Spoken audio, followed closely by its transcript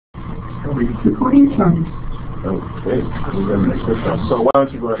Recording time. Okay, so why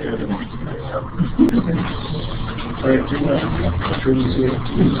don't you go ahead and introduce you?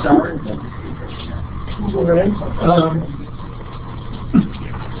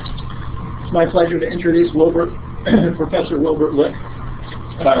 It's my pleasure to introduce Professor Wilbert Lick.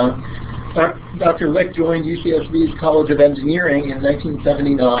 Dr. Lick joined UCSB's College of Engineering in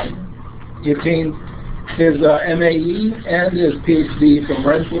 1979. He obtained his MAE and his PhD from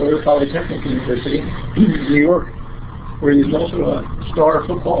Rensselaer Polytechnic University in New York, where he's also a star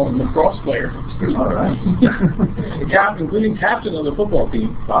football and lacrosse player. All right. Including captain of the football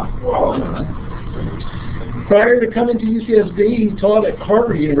team. Prior to coming to UCSB, he taught at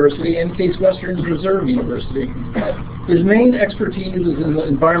Harvard University and Case Western Reserve University. His main expertise is in the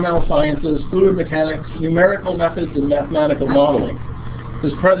environmental sciences, fluid mechanics, numerical methods, and mathematical modeling.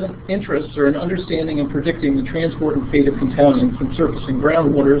 His present interests are in understanding and predicting the transport and fate of contaminants in surface and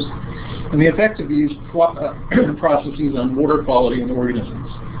groundwaters, and the effect of these processes on water quality in organisms.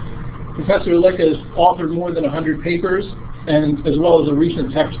 Professor Lick has authored more than 100 papers, and as well as a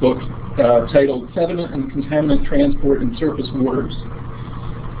recent textbook titled Sediment and Contaminant Transport in Surface Waters,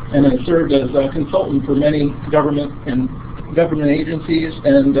 and has served as a consultant for many government agencies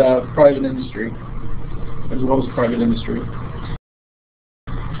and private industry, as well as private industry.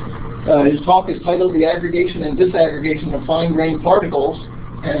 His talk is titled The Aggregation and Disaggregation of Fine-Grained Particles,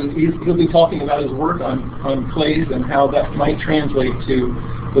 and he'll be talking about his work on clays and how that might translate to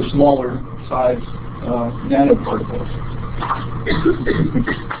the smaller size nanoparticles.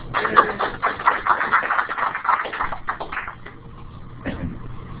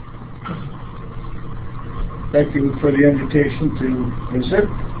 Thank you for the invitation to visit.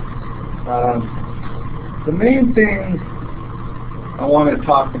 The main thing I want to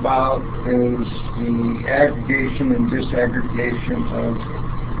talk about is the aggregation and disaggregation of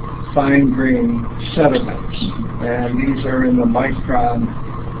fine-grained sediments, and these are in the micron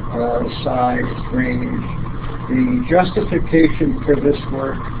size range. The justification for this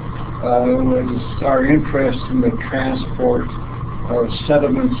work was our interest in the transport of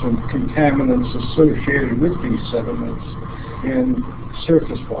sediments and contaminants associated with these sediments in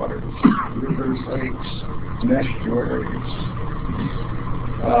surface waters, rivers, lakes, and estuaries.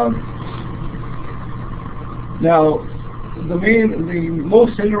 Now, the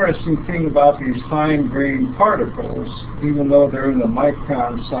most interesting thing about these fine-grained particles, even though they're in the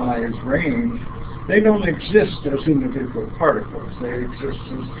micron size range, they don't exist as individual particles. They exist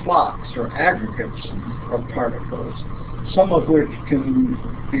as flocks or aggregates of particles, some of which can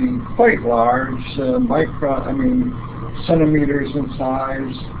be quite large, centimeters in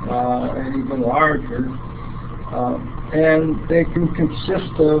size, and even larger. And they can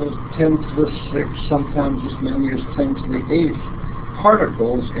consist of 10 to the 6th, sometimes as many as 10 to the 8th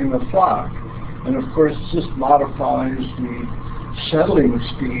particles in a flock. And of course, this modifies the settling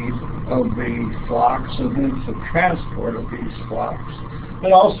speed of the flocks and hence the transport of these flocks.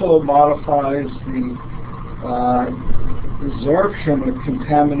 It also modifies the absorption of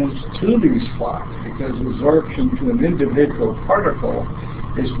contaminants to these flocks, because absorption to an individual particle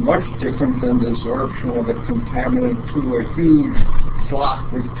is much different than the absorption of a contaminant to a huge flock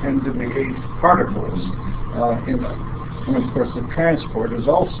with 10 to the 8th particles in it. And of course the transport is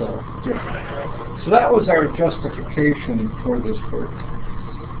also different. So that was our justification for this work.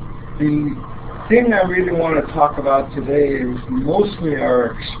 The thing I really want to talk about today is mostly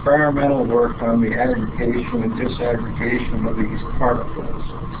our experimental work on the aggregation and disaggregation of these particles,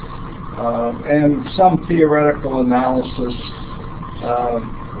 and some theoretical analysis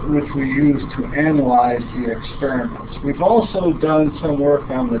which we use to analyze the experiments. We've also done some work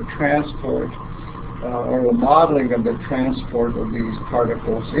on the transport or the modeling of the transport of these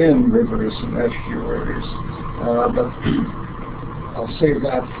particles in rivers and estuaries, but I'll save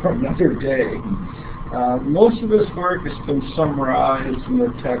that for another day. Most of this work has been summarized in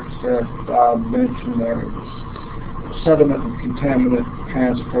the text that Bob mentioned there, sediment and contaminant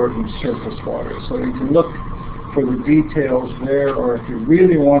transport in surface water. So you can look for the details there, or if you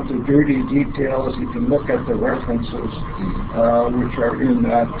really want the dirty details, you can look at the references which are in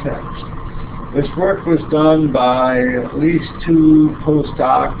that text. This work was done by at least 2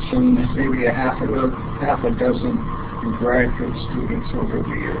 postdocs and maybe a half a dozen graduate students over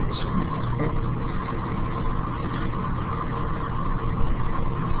the years.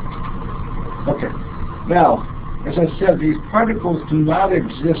 Okay, now, as I said, these particles do not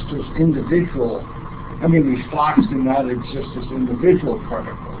exist as individual. These flocks do not exist as individual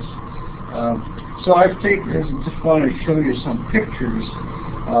particles. So I just want to show you some pictures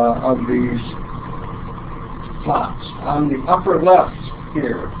of these flocks. On the upper left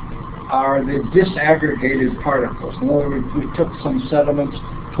here, are the disaggregated particles. In other words, we took some sediments,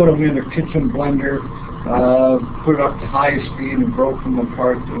 put them in a kitchen blender, put it up to high speed and broke them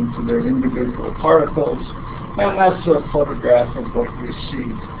apart into their individual particles. And that's a photograph of what we see.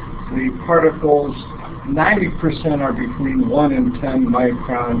 The particles, 90% are between 1 and 10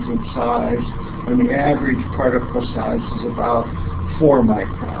 microns in size, and the average particle size is about 4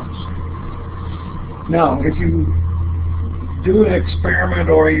 microns. Now, if you do an experiment,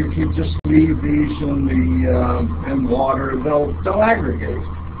 or if you just leave these in water, they'll aggregate.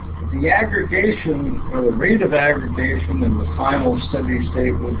 The aggregation, or the rate of aggregation in the final steady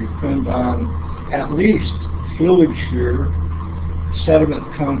state, will depend on at least fluid shear, sediment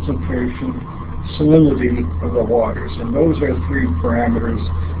concentration, salinity of the waters, and those are 3 parameters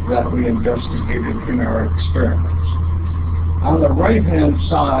that we investigated in our experiments. On the right-hand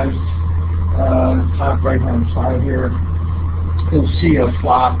side, top right-hand side here, you'll see a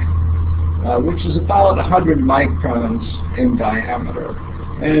flock which is about 100 microns in diameter,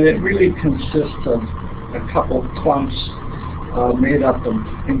 and it really consists of a couple clumps made up of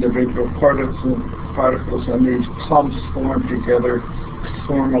individual particles, and these clumps form together to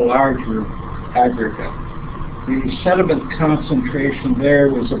form a larger aggregate. The sediment concentration there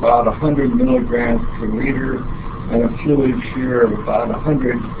was about 100 milligrams per liter, and a fluid shear of about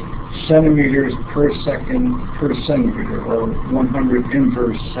 100 centimeters per second per centimeter, or 100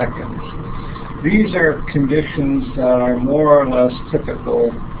 inverse seconds. These are conditions that are more or less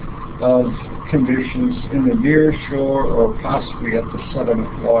typical of conditions in the near shore or possibly at the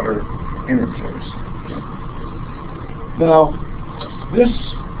sediment-water interface. Now,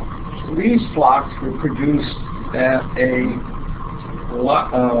 these flocks were produced at a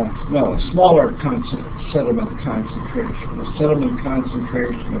smaller sediment concentration, a sediment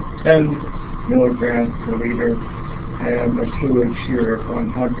concentration of 10 milligrams per liter and a fluid shear of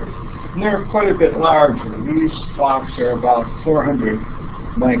 100. And they're quite a bit larger. These flocks are about 400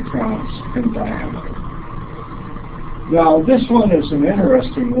 microns in diameter. Now, this one is an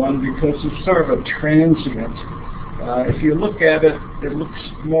interesting one because it's sort of a transient. If you look at it, it looks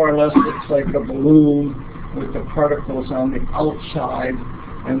more or less like a balloon with the particles on the outside,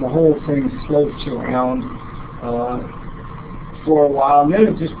 and the whole thing floats around for a while, and then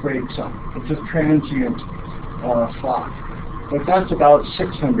it just breaks up. It's a transient flock. But that's about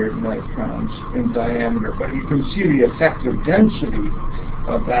 600 microns in diameter. But you can see the effective density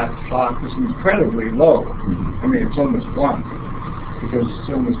of that flock is incredibly low. I mean, it's almost 1, because it's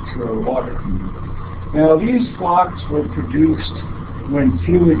almost pure water. Now, these flocks were produced when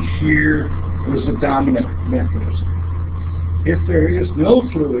fluid shear was the dominant mechanism. If there is no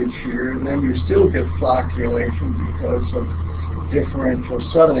fluid shear, then you still get flocculation because of differential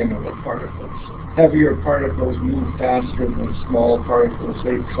settling of the particles. Heavier particles move faster than small particles.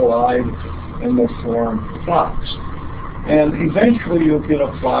 They collide and they form flocks. And eventually you'll get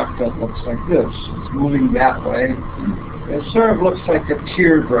a flock that looks like this. It's moving that way. It sort of looks like a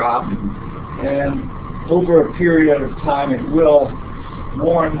teardrop, and over a period of time it will,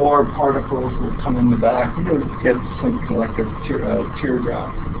 more and more particles will come in the back, and you'll get something like a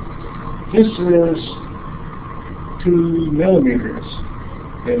teardrop. This is 2 millimeters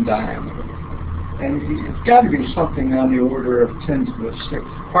in diameter. And it's got to be something on the order of 10 to the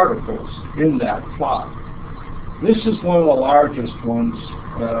 6th particles in that flock. This is one of the largest ones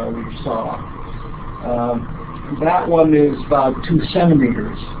we saw. That one is about 2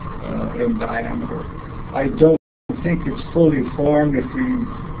 centimeters in diameter. I don't think it's fully formed. If we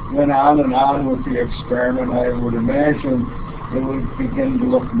went on and on with the experiment, I would imagine it would begin to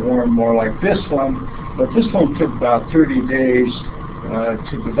look more and more like this one, but this one took about 30 days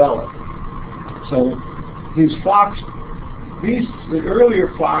to develop. So these flocks, the earlier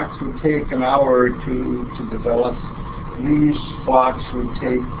flocks would take an hour or 2 to develop. These flocks would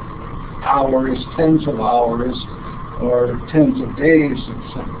take hours, tens of hours, or tens of days in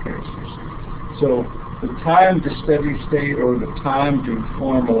some cases. So the time to steady state, or the time to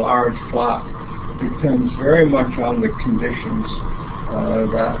form a large flock, depends very much on the conditions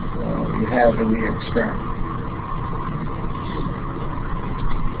that you have in the experiment.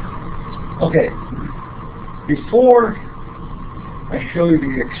 Okay, before I show you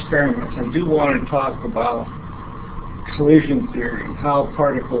the experiments, I do want to talk about collision theory, how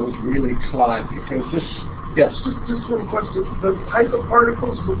particles really collide, because this, yes? Just one question. The type of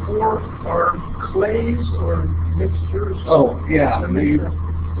particles before are clays or mixtures? Oh, yeah. The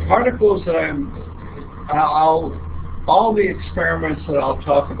particles that all the experiments that I'll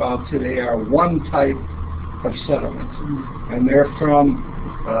talk about today are one type of sediment, and they're from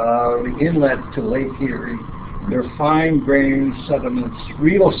the inlet to Lake Erie, They're fine-grained sediments,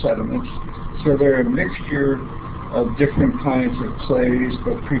 real sediments, so they're a mixture of different kinds of clays,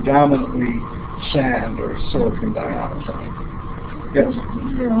 but predominantly sand or silicon dioxide. Yes?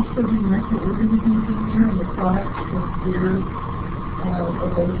 There also be microorganisms in there, and the products of their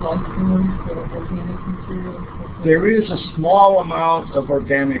life forms, the organic materials. There is a small amount of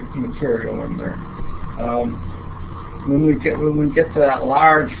organic material in there. When we get to that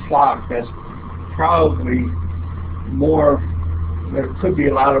large flock, that's probably more. There could be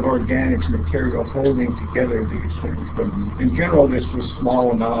a lot of organic material holding together these things, but in general, this was a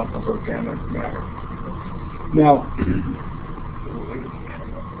small amount of organic matter. Now,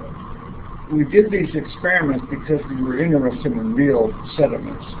 we did these experiments because we were interested in real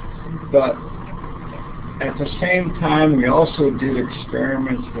sediments, but at the same time, we also did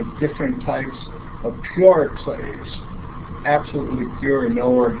experiments with different types of pure clays, absolutely pure,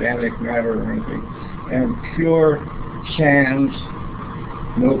 no organic matter or anything, and pure sands,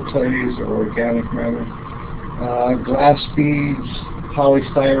 no clays or organic matter, glass beads,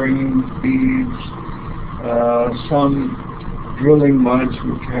 polystyrene beads, some drilling muds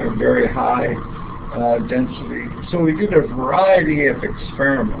which have very high density. So we did a variety of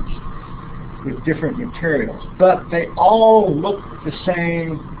experiments with different materials, but they all look the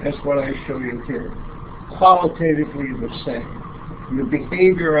same as what I show you here, qualitatively the same. The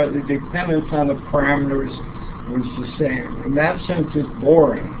behavior, the dependence on the parameters was the same. In that sense, it's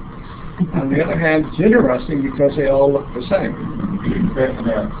boring. On the other hand, it's interesting because they all look the same.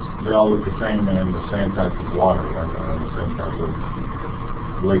 They all look the same and in the same type of water, and the same type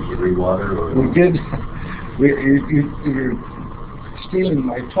of Lake Erie water? Or? We did. You're stealing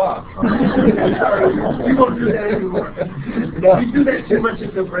my talk. We don't do that anymore. No. We do that too much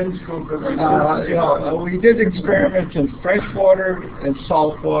at the French school. We did experiments in fresh water and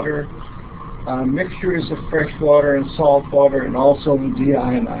salt water, mixtures of fresh water and salt water, and also in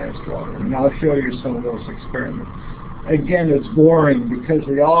deionized water. And I'll show you some of those experiments. Again, it's boring because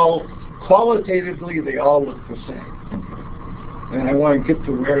they all, qualitatively, they all look the same. And I want to get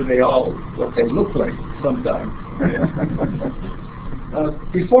to where what they look like sometime.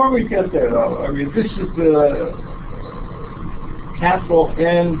 Before we get there, though, I mean, this is the capital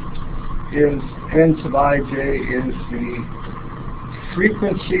N sub ij is the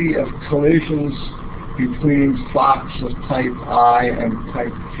frequency of collisions between flocks of type I and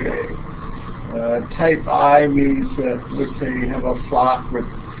type J. Type I means that, let's say you have a flock with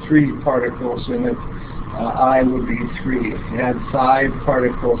 3 particles in it, I would be 3. If you had 5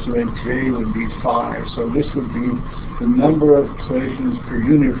 particles in it, J would be 5. So this would be the number of collisions per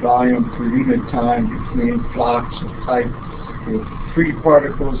unit volume per unit time between flocks of type with 3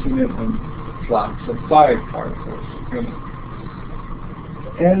 particles in it and flocks of 5 particles in it.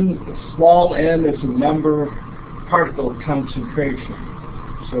 N, small n is the number particle concentration.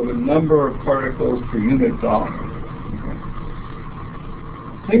 So the number of particles per unit volume.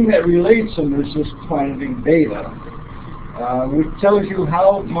 The thing that relates them is this quantity beta, which tells you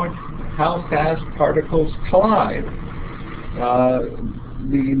how fast particles collide.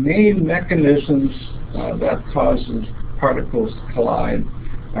 The main mechanisms that causes particles to collide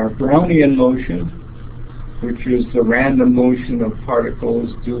are Brownian motion, which is the random motion of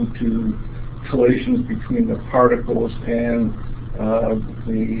particles due to collisions between the particles and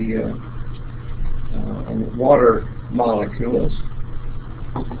the water molecules.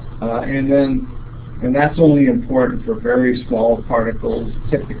 And that's only important for very small particles,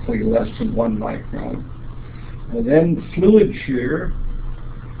 typically less than 1 micron. And then fluid shear,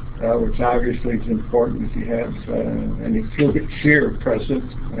 which obviously is important if you have any fluid shear present,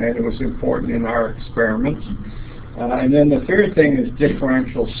 and it was important in our experiments. And then the third thing is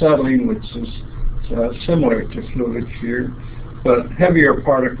differential settling, which is similar to fluid shear, but heavier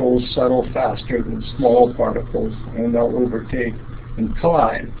particles settle faster than small particles, and they'll overtake and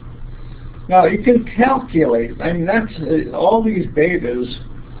collide. Now you can calculate, I mean, that's all these betas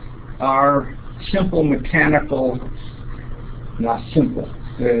are simple mechanical, not simple,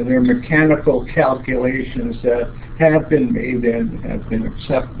 they're mechanical calculations that have been made and have been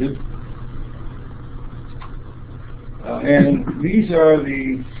accepted. And these are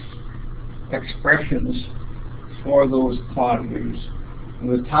the expressions for those quantities. And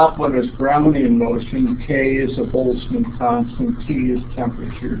the top one is Brownian motion. K is a Boltzmann constant. T is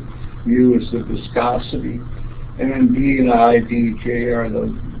temperature. U is the viscosity. And then D and I, D, J are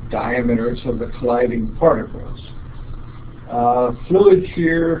the diameters of the colliding particles. Fluid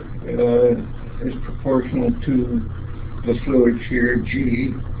shear is proportional to the fluid shear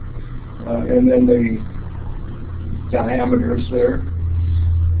G, and then the diameters there.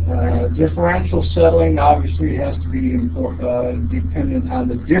 Differential settling obviously has to be dependent on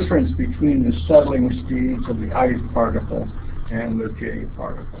the difference between the settling speeds of the I particle and the J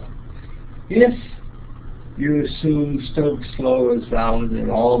particle. If you assume Stokes' law is valid and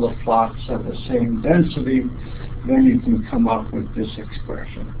all the flocks have the same density, then you can come up with this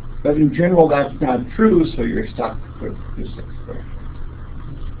expression. But in general, that's not true, so you're stuck with this expression.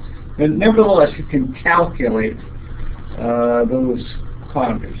 But nevertheless, you can calculate those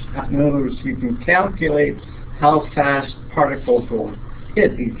quantities. In other words, you can calculate how fast particles will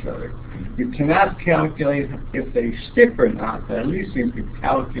hit each other. You cannot calculate if they stick or not, but at least you can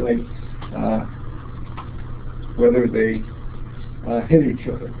calculate whether they hit each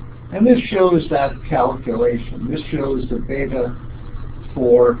other. And this shows that calculation. This shows the beta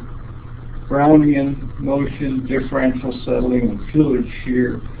for Brownian motion, differential settling, and fluid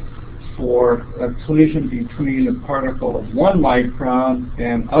shear for a collision between a particle of 1 micron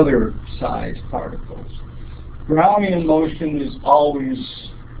and other size particles. Brownian motion is always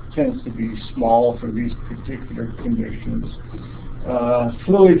tends to be small for these particular conditions.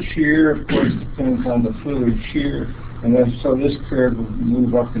 Fluid shear, of course, depends on the fluid shear, and then so this curve will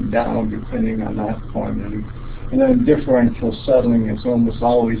move up and down depending on that quantity. And then differential settling is almost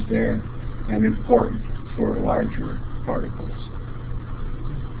always there and important for larger particles.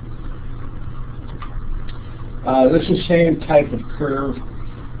 This is the same type of curve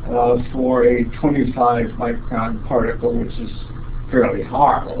for a 25 micron particle, which is fairly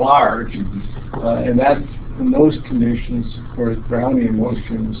large, and that in those conditions, of course, Brownian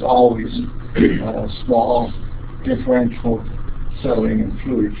motion is always small. Differential settling and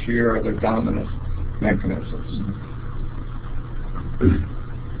fluid shear are the dominant mechanisms.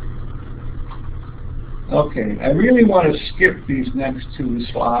 Okay, I really want to skip these next 2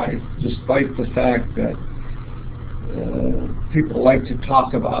 slides, despite the fact that people like to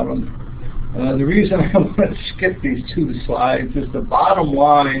talk about them. The reason I want to skip these 2 slides is the bottom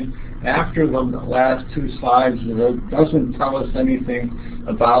line after the last 2 slides doesn't tell us anything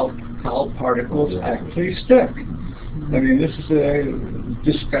about how particles actually stick. I mean, this is a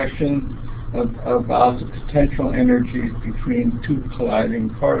discussion about the potential energies between 2 colliding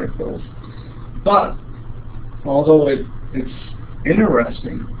particles. But although it's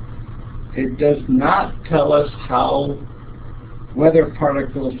interesting, it does not tell us whether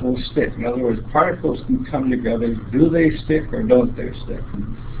particles will stick. In other words, particles can come together. Do they stick or don't they stick?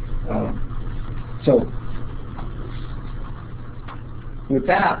 So with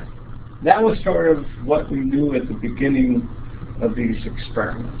that was sort of what we knew at the beginning of these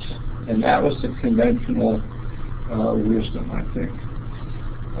experiments. And that was the conventional wisdom, I think.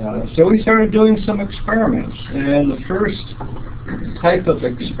 So we started doing some experiments. And the first type of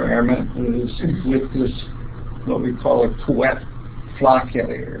experiment was with this, what we call a Couette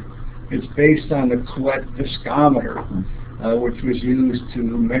flocculator. It's based on the Couette viscometer, which was used to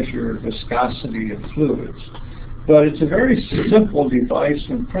measure viscosity of fluids. But it's a very simple device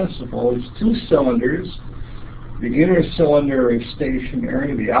in principle. It's 2 cylinders. The inner cylinder is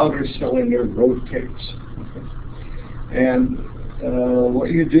stationary. The outer cylinder rotates. And what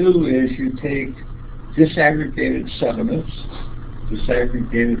you do is you take disaggregated sediments,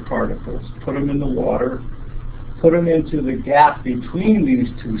 disaggregated particles, put them in the water, put them into the gap between these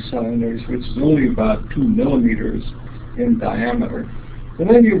 2 cylinders, which is only about 2 millimeters in diameter. And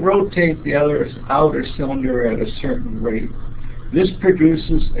then you rotate the outer cylinder at a certain rate. This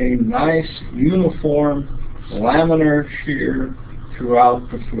produces a nice uniform laminar shear throughout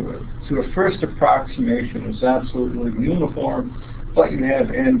the fluid. So the first approximation is absolutely uniform, but you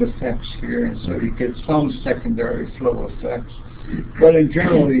have end effects here, and so you get some secondary flow effects. But in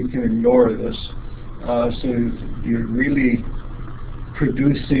general, you can ignore this. So you're really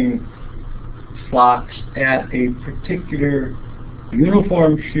producing flocks at a particular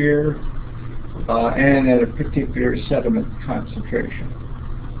uniform shear and at a particular sediment concentration.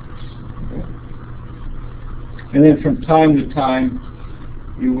 Okay. And then from time to time,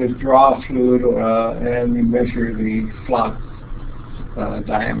 you withdraw fluid and you measure the flock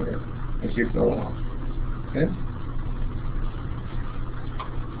diameter as you go along. Okay?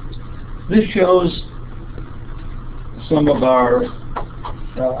 This shows some of our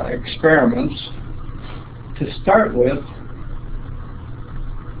experiments. To start with,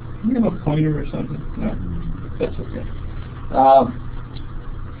 do you have a pointer or something? No, that's okay.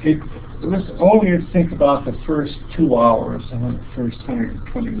 Let's only think about the first 2 hours, the first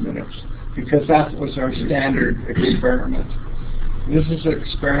 120 minutes, because that was our standard experiment. This is an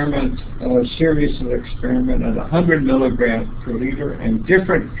experiment, a series of experiments at 100 milligrams per liter and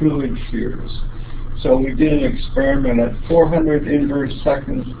different fluid shears. So we did an experiment at 400 inverse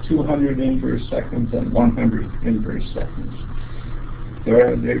seconds, 200 inverse seconds, and 100 inverse seconds.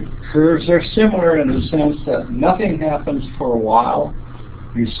 The curves are similar in the sense that nothing happens for a while.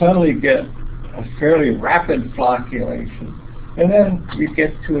 You suddenly get a fairly rapid flocculation, and then you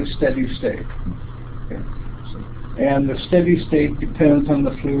get to a steady state. Okay. And the steady state depends on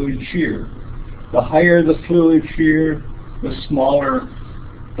the fluid shear. The higher the fluid shear, the smaller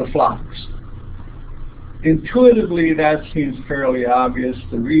the flocks. Intuitively, that seems fairly obvious.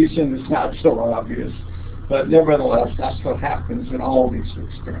 The reason is not so obvious, but nevertheless, that's what happens in all these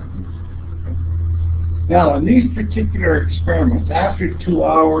experiments. Now, in these particular experiments, after 2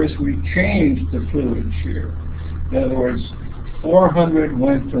 hours, we changed the fluid shear. In other words, 400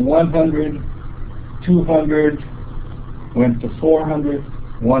 went to 100, 200 went to 400,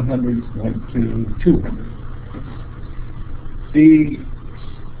 100 went to 200. The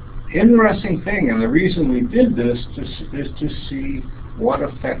interesting thing, and the reason we did this, is to see what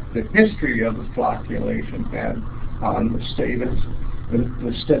effect the history of the flocculation had on the state of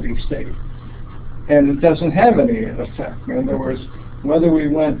the steady state. And it doesn't have any effect. In other words, whether we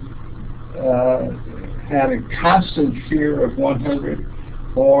went had a constant shear of 100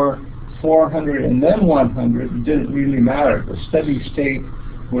 or 400 and then 100, it didn't really matter. The steady state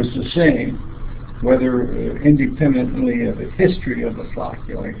was the same, whether independently of the history of the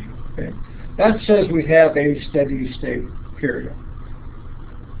flocculation. Okay. That says we have a steady state period.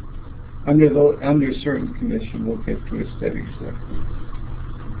 Under certain conditions, we'll get to a steady state.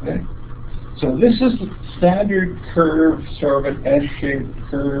 Okay. So this is the standard curve, sort of an S-shaped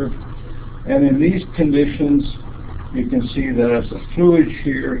curve, and in these conditions, you can see that as the fluid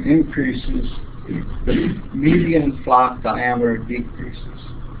shear increases, the median flock diameter decreases.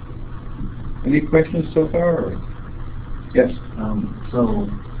 Any questions so far? Or? Yes. So,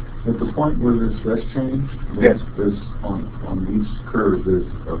 at the point where there's stress change, there's on these curves, there's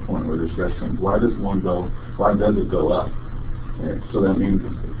a point where there's stress change. Why does it go up? So that means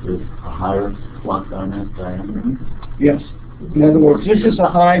there's a higher flock diameter? Yes. In other words, this is a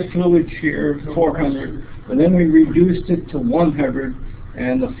high fluid shear, 400, but then we reduced it to 100,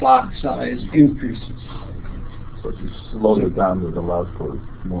 and the flock size increases. So you slowed it down, it allows for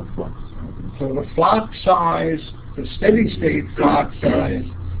more flux. So the flock size, the steady state flock size,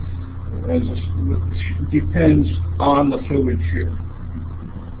 depends on the fluid shear.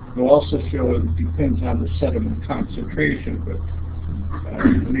 We'll also show it depends on the sediment concentration, but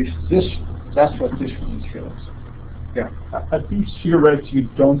at least that's what this one shows. Yeah. At these shear rates, you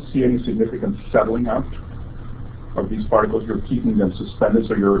don't see any significant settling out of these particles. You're keeping them suspended,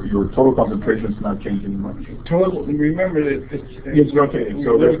 so your total concentration is not changing much. Total. Remember that it's rotating,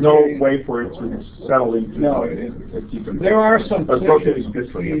 so there's no way for it to settle into. No, there are some rotating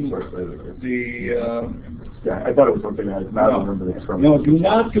between yeah, I thought it was rotating. I don't remember the experiment. No, do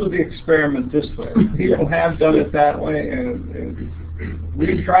not do the experiment this way. People have done it that way, and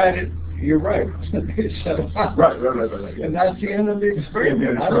we tried it. You're right. Right. And that's the end of the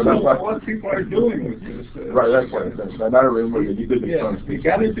experiment. I don't know what people are doing with this. Right, that's right. I don't remember that you did the experiment. You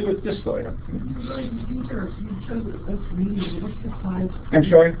got to do it this way. You showed us median. What's the size? I'm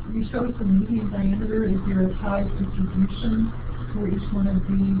sorry? You showed us the median diameter. Is there a size distribution for each one of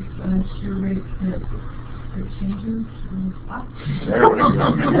these shear rates that changes? There we go.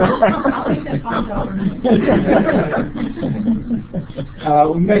 I'll take that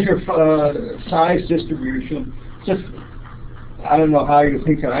 $5. We measure size distribution. Just, I don't know how you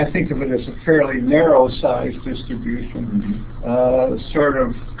think of it. I think of it as a fairly narrow size distribution, sort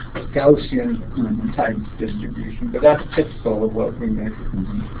of Gaussian type distribution, but that's typical of what we measure.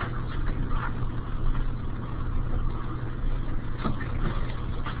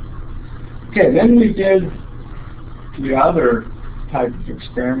 Okay, then we did the other type of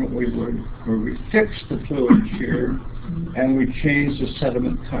experiment where we fixed the fluid shear and we changed the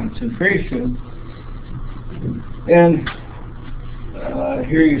sediment concentration. And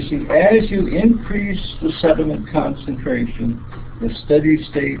here you see, as you increase the sediment concentration, the steady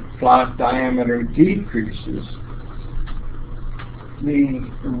state flock diameter decreases. The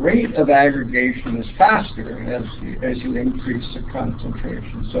rate of aggregation is faster as you increase the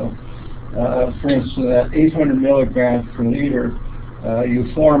concentration. So, for instance, at 800 milligrams per liter, you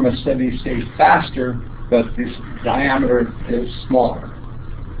form a steady state faster, but this diameter is smaller.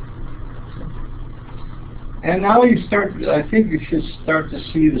 And now you start, I think you should start to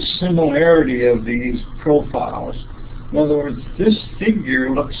see the similarity of these profiles. In other words, this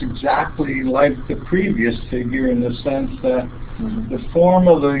figure looks exactly like the previous figure in the sense that the form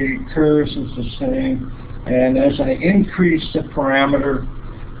of the curves is the same, and as I increase the parameter,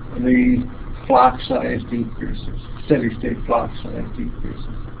 the flock size decreases, steady state flock size decreases.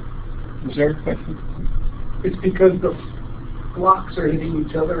 Was there a question? It's because the flocks are hitting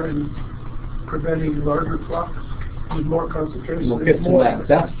each other and preventing larger flocks with more concentration. We'll get to that.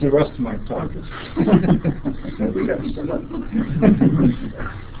 That's the rest of my talk. We got to start.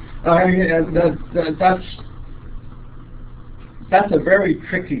 That's a very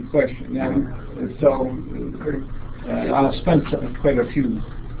tricky question. So I'll spend quite a few.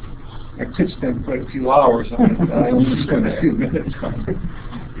 I could spend quite a few hours on it, but I only spend a few minutes on it.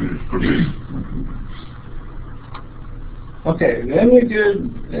 Okay, then we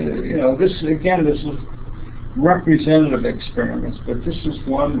did, this is representative experiments, but this is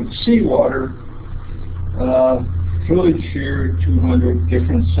one with seawater, fluid shear 200,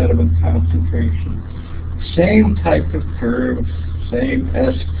 different sediment concentration. Same type of curve, same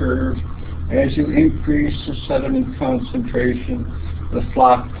S curve. As you increase the sediment concentration, the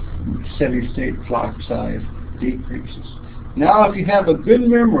steady state flock size decreases. Now, if you have a good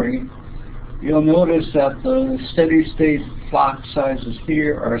memory, you'll notice that the steady state flock sizes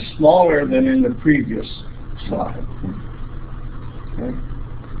here are smaller than in the previous slide. Okay.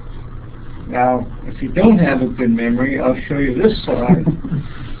 Now, if you don't have a good memory, I'll show you this slide,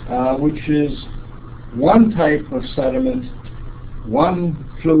 which is one type of sediment, one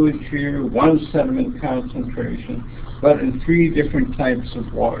fluid shear, one sediment concentration, but in 3 different types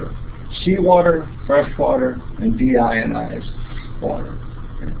of water: seawater, freshwater, and deionized water.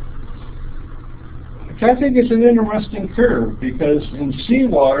 Which I think is an interesting curve, because in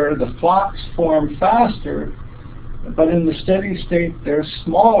seawater the flocks form faster, but in the steady state they're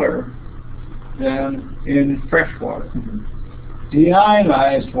smaller than in freshwater.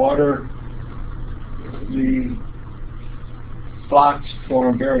 Deionized water, the flocks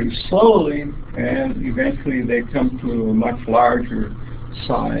form very slowly, and eventually they come to a much larger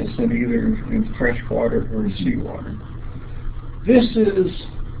size than either in freshwater or seawater. This is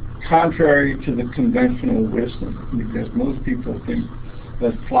contrary to the conventional wisdom, because most people think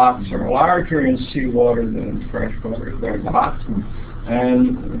that flocks are larger in seawater than in freshwater. They're not.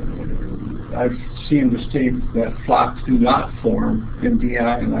 And I've seen the state that flocks do not form in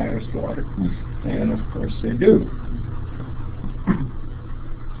deionized water. And of course they do.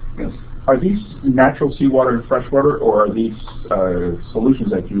 Yes. Are these natural seawater and freshwater, or are these solutions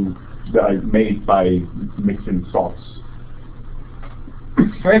that you made by mixing salts?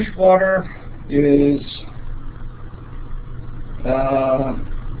 Freshwater is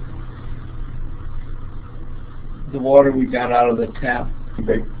the water we got out of the tap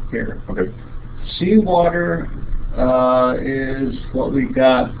here. Okay. Seawater is what we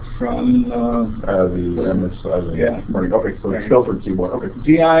got from the MSI. Yeah. Okay, so it's filtered seawater. Okay.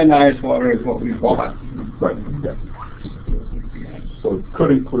 Deionized water is what we bought. Right. Yeah. So it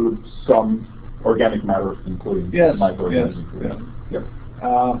could include some organic matter, including microorganisms. Yes. Yep.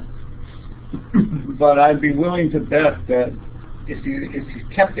 But I'd be willing to bet that if you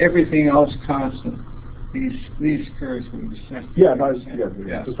kept everything else constant, these curves would be set. Yeah, nice.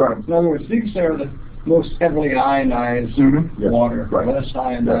 Yeah. Just trying to. In other words, these are the most heavily ionized water, less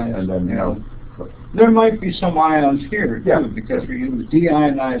ionized. And then there might be some ions here too, because we use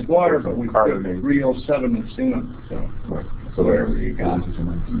deionized water, but we put real sediments in them. So wherever you got. Are these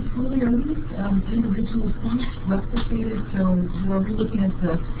individual points replicated? So are we looking at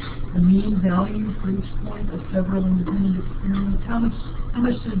the mean value for each point of several independent experiments? How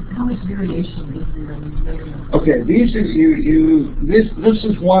much variation is there in measurement? Okay, these are this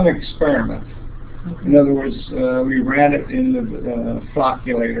is one experiment. Okay. In other words, we ran it in the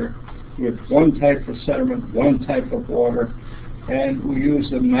flocculator with one type of sediment, one type of water, and we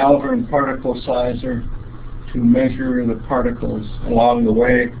used a Malvern particle sizer to measure the particles along the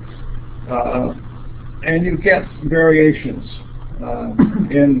way, and you get variations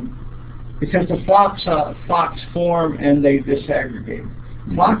because the flocks form and they disaggregate.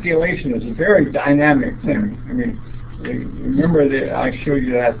 Flocculation is a very dynamic thing. I mean, remember that I showed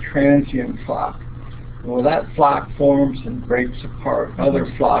you that transient flock. Well, that flock forms and breaks apart. Other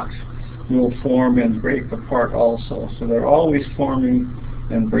flocks will form and break apart also. So they're always forming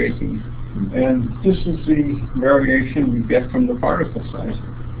and breaking. And this is the variation we get from the particle size.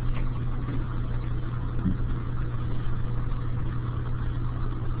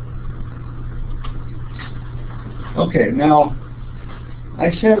 Okay, now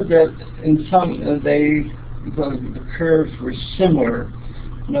I said that in some the curves were similar.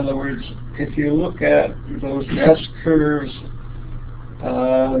 In other words, if you look at those S curves,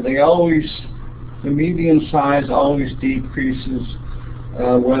 the median size always decreases,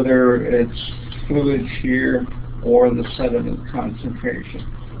 whether it's fluid shear or the sediment concentration.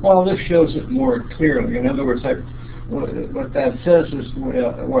 Well, this shows it more clearly. In other words, what that says is,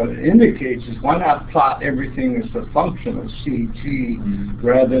 what it indicates is, why not plot everything as a function of CG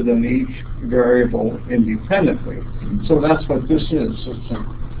rather than each variable independently? So that's what this is. It's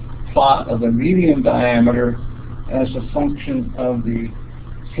a plot of the medium diameter as a function of the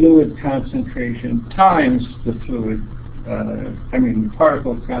fluid concentration times the fluid,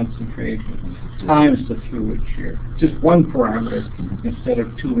 particle concentration times the fluid shear. Just one parameter instead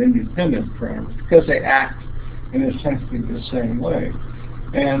of two independent parameters, because they act in essentially the same way.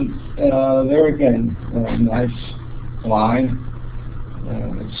 And there again, a nice line.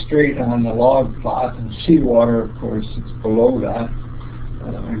 It's straight on the log plot, and seawater, of course, it's below that.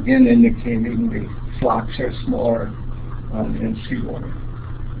 Again, indicating the flocks are smaller in seawater.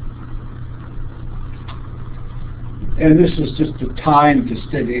 And this is just the time to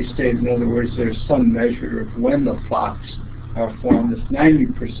steady state. In other words, there's some measure of when the flocks are formed. It's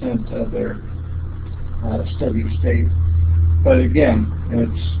 90% of their steady state. But again,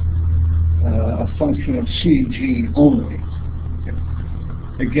 it's a function of CG only.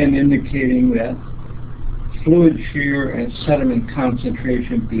 Again, indicating that fluid shear and sediment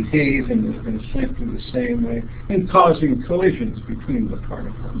concentration behave in essentially the same way, and causing collisions between the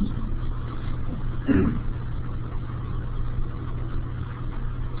particles.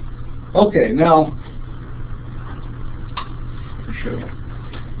 Okay, now,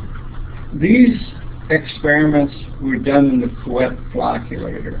 these experiments were done in the Couette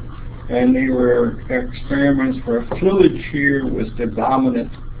flocculator, and they were experiments where fluid shear was the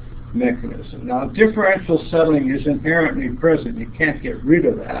dominant mechanism. Now, differential settling is inherently present. You can't get rid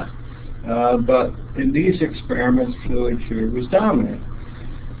of that. But in these experiments, fluid shear was dominant.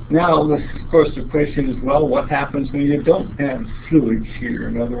 Now, of course, the question is, well, what happens when you don't have fluid shear?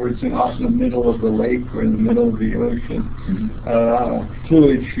 In other words, out in the middle of the lake or in the middle of the ocean,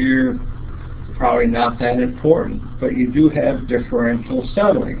 fluid shear, probably not that important, but you do have differential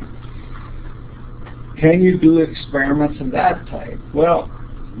settling. Can you do experiments of that type? Well,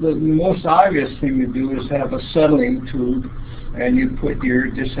 the most obvious thing to do is have a settling tube, and you put your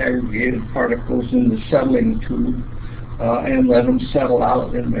disaggregated particles in the settling tube and let them settle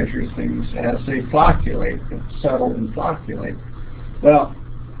out and measure things as they flocculate, settle and flocculate. Well,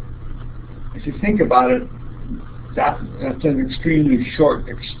 if you think about it, that's an extremely short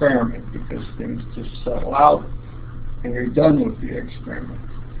experiment, because things just settle out and you're done with the experiment.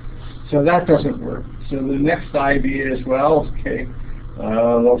 So that doesn't work. So the next idea is, well, okay,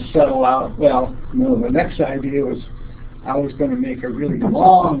 they'll settle out. Well, no, the next idea was I was going to make a really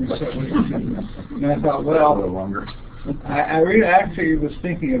long settling. And I thought, well, a little longer. I really actually was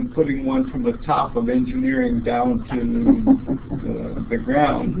thinking of putting one from the top of engineering down to the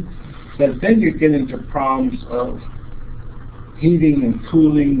ground. But then you get into problems of heating and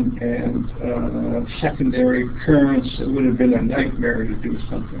cooling and secondary currents. It would have been a nightmare to do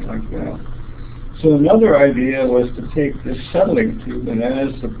something like that. So another idea was to take this settling tube, and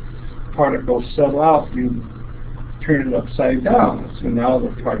as the particles settle out, you turn it upside down. So now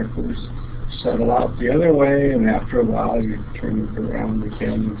the particles settle out the other way, and after a while you turn it around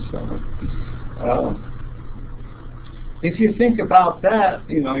again and so on. If you think about that,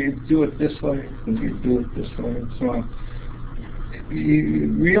 you do it this way, and you do it this way, and so on.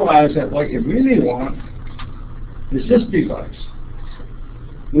 You realize that what you really want is this device.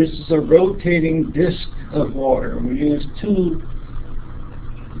 This is a rotating disc of water. We use two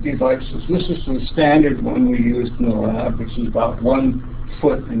devices. This is the standard one we used in the lab, which is about 1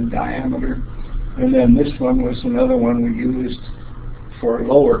 foot in diameter. And then this one was another one we used for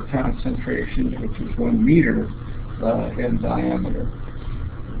lower concentration, which is 1 meter in diameter.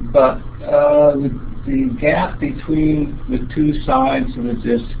 But the gap between the two sides of the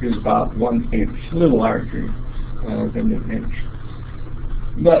disc is about 1 inch, a little larger than an inch.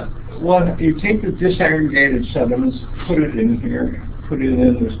 But when you take the disaggregated sediments, put it in here, put it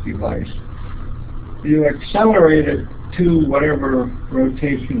in this device, you accelerate it to whatever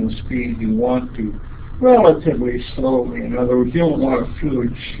rotational speed you want to, relatively slowly. In other words, you don't want a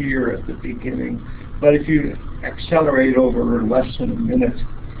fluid shear at the beginning, but if you accelerate over less than a minute,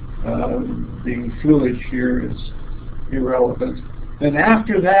 the fluid shear is irrelevant. And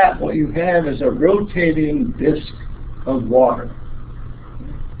after that, what you have is a rotating disc of water.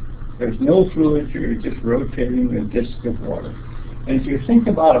 There's no fluid shear, you're just rotating a disc of water. And if you think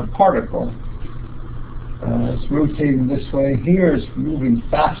about a particle, it's rotating this way. Here it's moving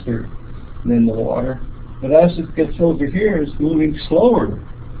faster than the water, but as it gets over here, it's moving slower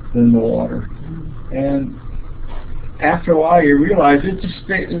than the water. And after a while, you realize it's just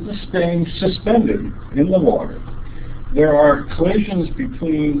staying suspended in the water. there are collisions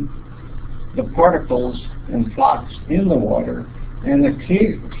between the particles and flocks in the water, and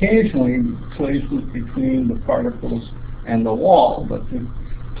occasionally collisions between the particles and the wall, but the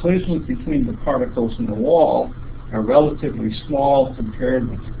collisions between the particles and the wall are relatively small compared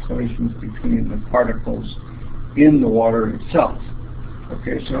with the collisions between the particles in the water itself.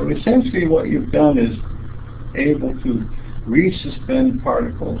 Okay, so essentially what you've done is able to resuspend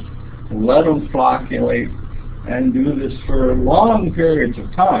particles, let them flocculate, and do this for long periods of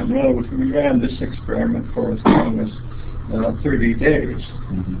time. In other words, we ran this experiment for as long as 30 days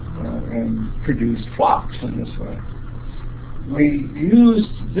and produced flocks in this way. We used,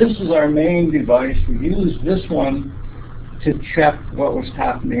 this is our main device, we used this one to check what was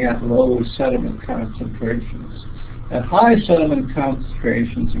happening at low sediment concentrations. At high sediment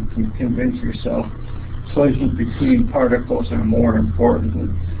concentrations, you can convince yourself collisions between particles are more important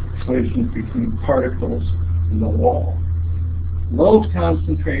than collisions between particles in the wall. Low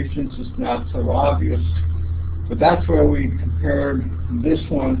concentrations is not so obvious, but that's where we compared this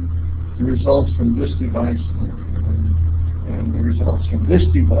one, the results from this device, and the results from this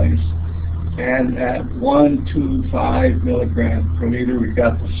device. And at 1, 2, 5 milligrams per liter, we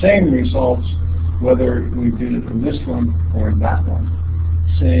got the same results, whether we did it in this one or in that one,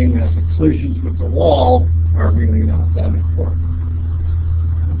 saying that the collisions with the wall are really not that important.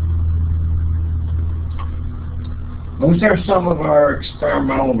 Those are some of our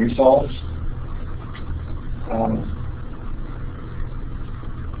experimental results.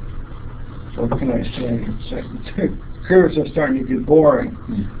 So what can I say? Curves are starting to get boring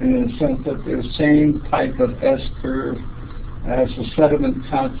in the sense that they're the same type of S-curve as the sediment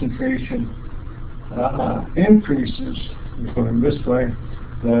concentration increases. Going this way,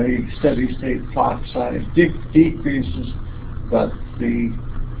 the steady state flock size decreases, but the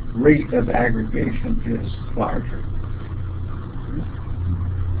rate of aggregation is larger.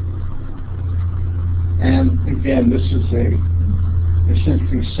 And again, this is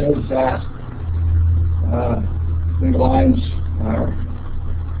essentially says that the lines are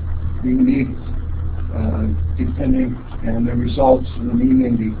unique depending, and the results of the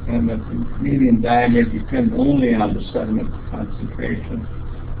median and the median diameter depend only on the sediment concentration.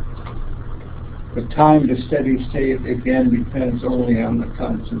 The time to steady state again depends only on the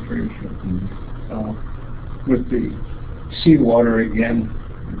concentration. With the seawater again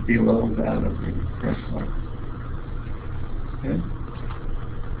below that of the freshwater. Okay.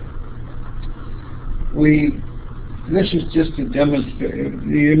 This is just to demonstrate.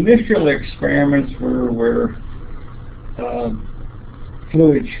 The initial experiments were where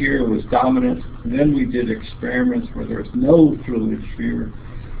fluid shear was dominant. Then we did experiments where there's no fluid shear.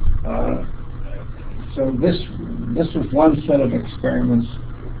 So this was one set of experiments.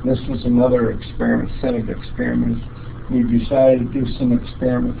 This was another set of experiments. We decided to do some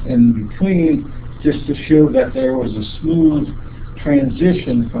experiments in between just to show that there was a smooth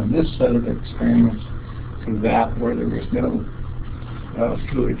transition from this set of experiments to that where there was no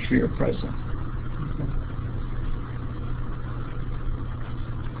fluid shear present.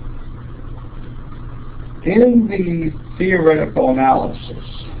 In the theoretical analysis,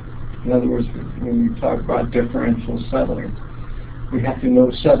 in other words, when we talk about differential settling, we have to know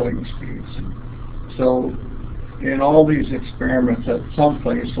settling speeds. So in all these experiments, at some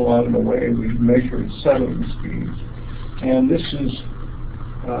place along the way, we measured settling speeds. And this is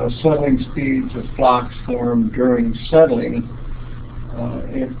settling speeds of flocks formed during settling.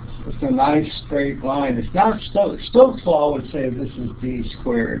 It's a nice straight line. It's not Stokes' law would say this is d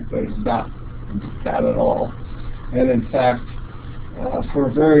squared, but it's not that at all. And in fact, for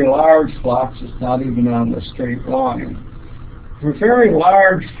very large flocks, it's not even on the straight line. For very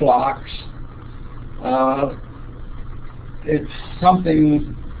large flocks, it's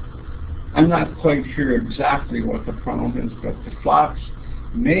something, I'm not quite sure exactly what the problem is, but the flocks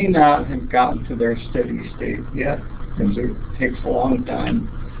may not have gotten to their steady state yet, because it takes a long time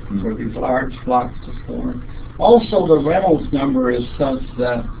for these large flocks to form. Also, the Reynolds number is such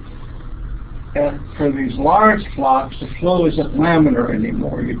that for these large flocks, the flow isn't laminar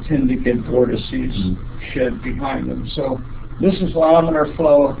anymore. You tend to get vortices shed behind them. So this is laminar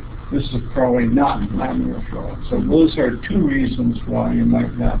flow. This is probably not laminar flow. So those are two reasons why you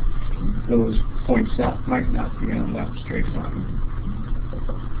might not, those points that might not be on that straight line.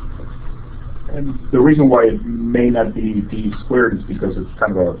 And the reason why it may not be d squared is because it's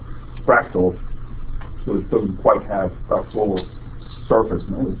kind of a fractal, so it doesn't quite have a full surface.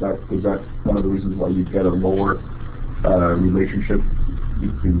 No? Is that one of the reasons why you get a lower relationship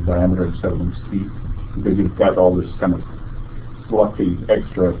between diameter and settling speed? Because you've got all this kind of fluffy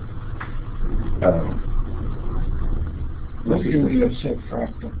extra What do you mean you said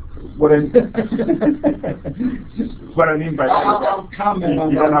fractal? What I what I mean by that is I'll comment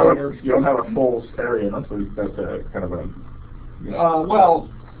on you that don't later. you don't have a full area, no? So that's a kind of a Well,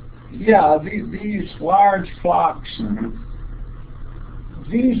 yeah, these large flocks,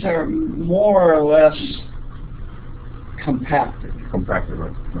 these are more or less compacted. compacted,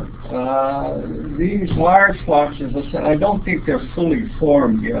 right? These large flocks, as I said, I don't think they're fully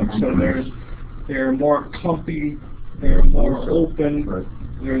formed yet. So they're more clumpy, they're more open. Right.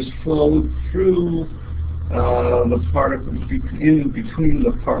 There's flow through the particles, in between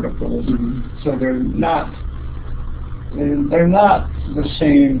the particles. So they're not the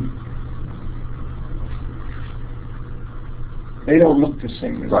same. They don't look the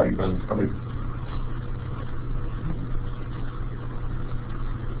same as Right. these. I mean,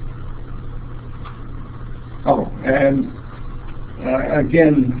 Oh, and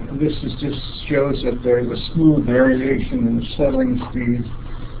again, this is just shows that there's a smooth variation in the settling speeds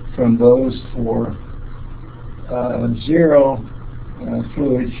from those for zero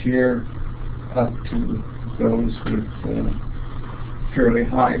fluid shear up to those with fairly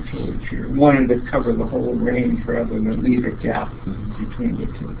high fluid shear. Wanted to cover the whole range rather than leave a gap between the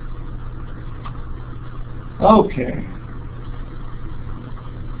two. Okay.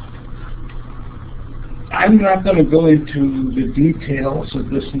 I'm not going to go into the details of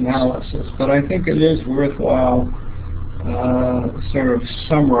this analysis, but I think it is worthwhile sort of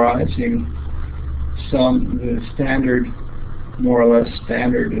summarizing the standard, more or less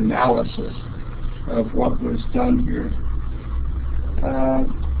standard analysis of what was done here.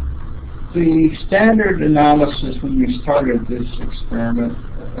 The standard analysis when we started this experiment,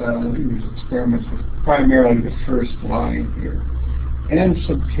 these experiments was primarily the first line here. N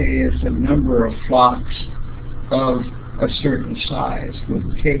sub k is the number of flocks of a certain size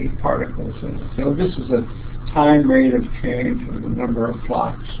with k particles in it. So this is a time rate of change of the number of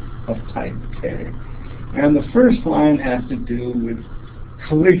flocks of type k. And the first line has to do with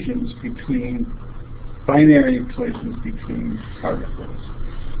collisions between, binary collisions between particles.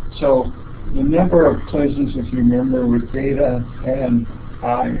 So the number of collisions, if you remember, with beta n,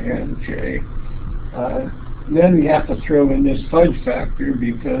 I, and j. Then you have to throw in this fudge factor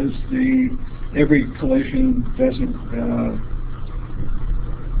because every collision doesn't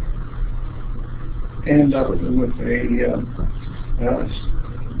end up with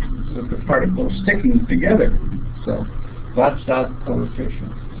the particles sticking together. So that's that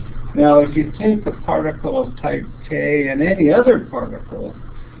coefficient. Now, if you take a particle of type K and any other particle,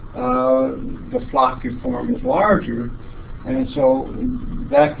 the flock you form is larger. And so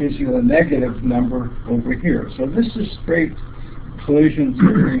that gives you a negative number over here. So this is straight collision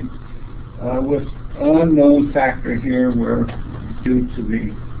theory with an unknown factor here where due to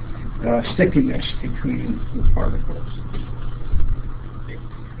the stickiness between the particles.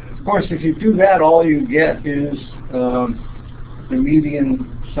 Of course, if you do that, all you get is the median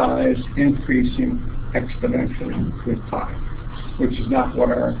size increasing exponentially with time, which is not what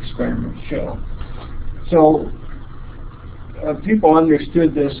our experiments show. So people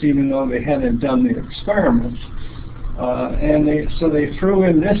understood this even though they hadn't done the experiments, and so they threw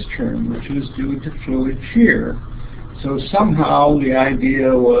in this term, which is due to fluid shear. So somehow the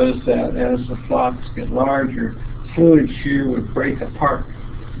idea was that as the flocks get larger, fluid shear would break apart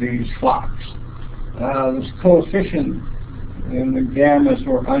these flocks. This coefficient and the gammas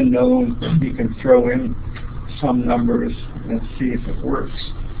were unknown, but you can throw in some numbers and see if it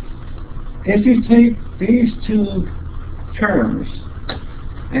works. If you take these two terms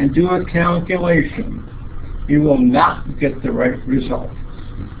and do a calculation, you will not get the right result.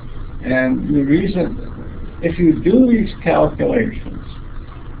 And the reason, if you do these calculations,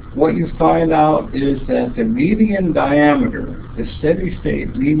 what you find out is that the median diameter, the steady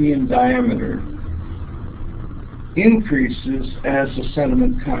state median diameter, increases as the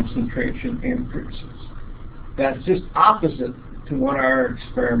sediment concentration increases. That's just opposite to what our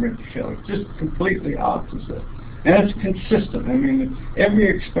experiment shows, just completely opposite. And it's consistent. I mean, every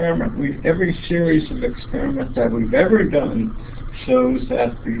experiment, every series of experiments that we've ever done shows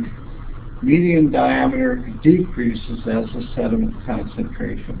that the median diameter decreases as the sediment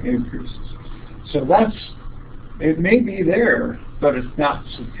concentration increases. So it may be there, but it's not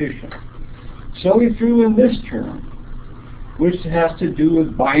sufficient. So we threw in this term, which has to do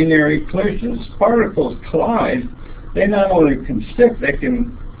with binary collisions. Particles collide. They not only can stick, they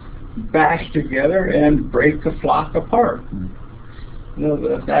can bash together and break a flock apart. You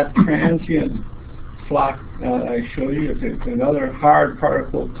know, that transient flock I showed you, if another hard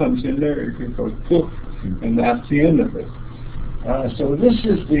particle comes in there, it can go poof, and that's the end of it. So this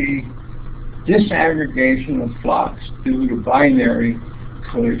is the disaggregation of flocks due to binary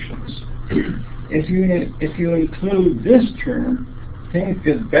collisions. If you include this term, things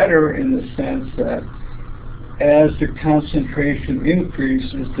get better in the sense that as the concentration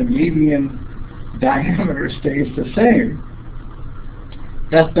increases, the median diameter stays the same.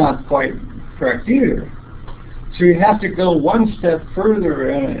 That's not quite correct either. So you have to go one step further,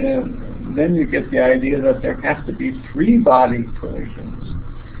 and then you get the idea that there has to be three-body collisions.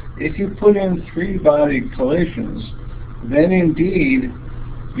 If you put in three-body collisions, then indeed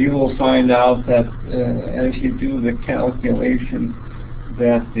you will find out that as you do the calculation,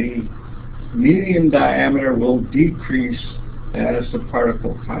 that the median diameter will decrease as the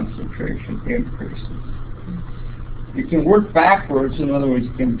particle concentration increases. You can work backwards. In other words,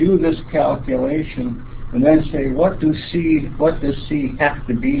 you can do this calculation and then say, what does C have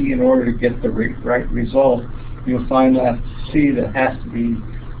to be in order to get the right result? You'll find that C that has to be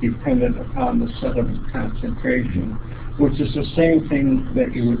dependent upon the sediment concentration, which is the same thing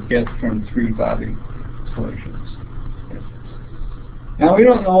that you would get from three-body collisions. Now, we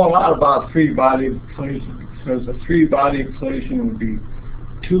don't know a lot about three-body collision, because a three-body collision would be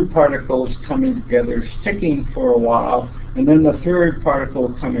two particles coming together, sticking for a while, and then the third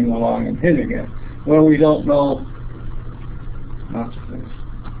particle coming along and hitting it. Well, we don't know,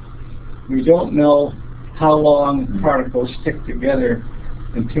 we don't know how long particles stick together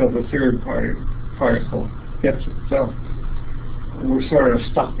until the third particle hits it. So we're sort of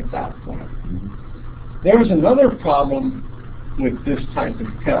stuck at that point. There's another problem with this type of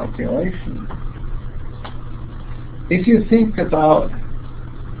calculation. If you think about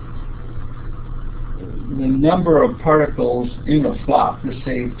the number of particles in a flock, let's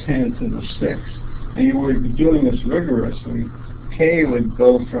say 10 to the 6th, and you were doing this rigorously, K would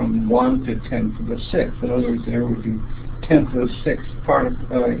go from 1 to 10 to the 6th. In other words, there would be 10 to the 6th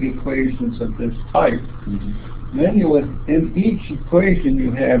equations of this type. Then you would, in each equation,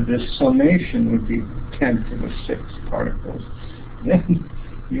 you have this summation would be 10 to the 6th particles. Then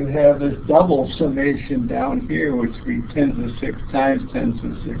you have this double summation down here, which would be 10 to the 6th times 10 to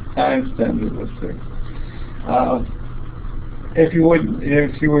the 6th times 10 to the 6th. If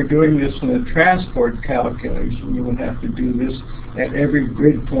you were doing this in a transport calculation, you would have to do this at every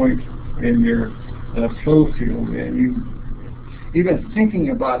grid point in your flow field, and even thinking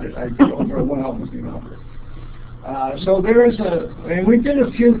about it, I get overwhelmed, you know. So there is and we did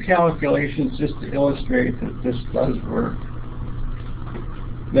a few calculations just to illustrate that this does work.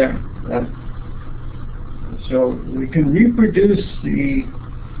 There. So we can reproduce the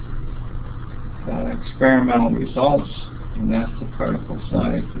experimental results, and that's the particle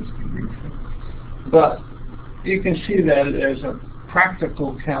size distribution. But you can see that as a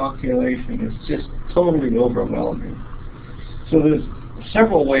practical calculation, it's just totally overwhelming. So there's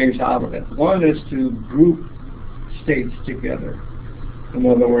several ways out of it. One is to group states together. In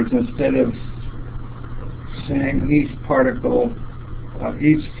other words, instead of saying each particle,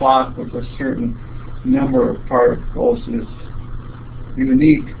 each flock with a certain number of particles is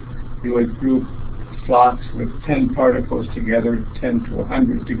unique, you would group flocks with 10 particles together, 10 to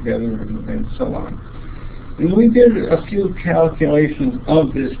 100 together, and so on. And we did a few calculations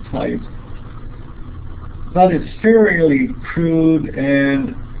of this type, but it's fairly crude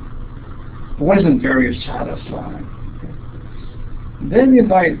and wasn't very satisfying. Then you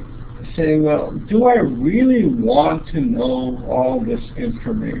might say, well, do I really want to know all this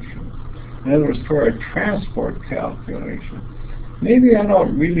information? In other words, for a transport calculation, maybe I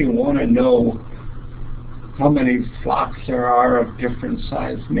don't really want to know how many flocks there are of different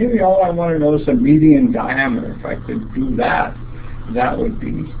sizes. Maybe all I want to know is the median diameter. If I could do that, that would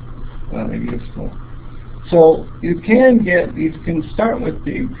be useful. So you can start with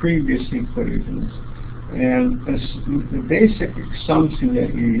the previous equations, and the basic assumption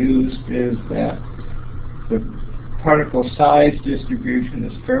that you use is that the particle size distribution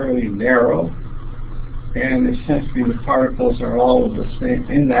is fairly narrow, and essentially the particles are all the same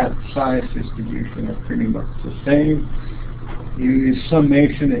in that size distribution, are pretty much the same. You use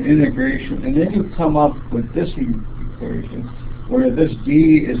summation and integration, and then you come up with this equation where this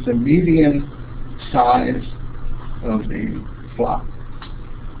D is the median size of the flock.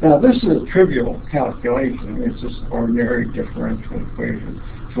 Now this is a trivial calculation. It's just ordinary differential equation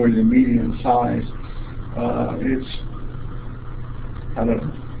for the median size. All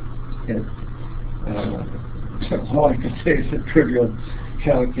I can say is a trivial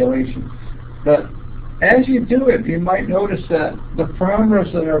calculation. But as you do it, you might notice that the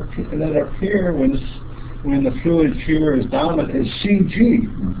parameters that appear when the fluid shear is dominant is CG.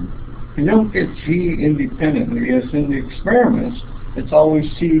 You don't get G independently, as in the experiments, it's always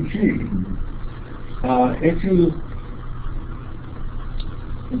CG.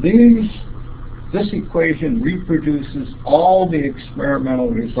 This equation reproduces all the experimental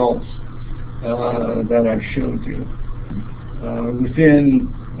results that I showed you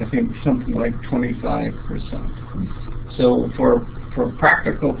within, I think, something like 25%. So for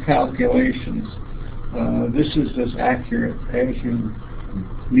practical calculations, this is as accurate as you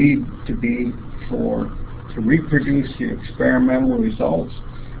need to be to reproduce the experimental results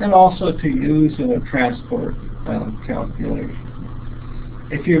and also to use in a transport calculation.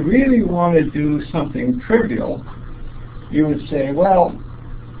 If you really want to do something trivial, you would say, well,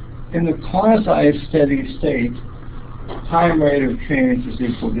 in the quasi-steady state, time rate of change is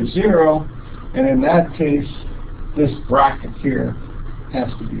equal to 0, and in that case, this bracket here has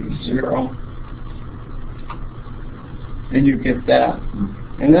to be 0, and you get that.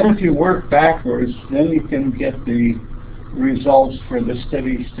 And then if you work backwards, then you can get the results for the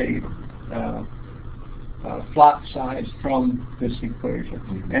steady state flock size from this equation.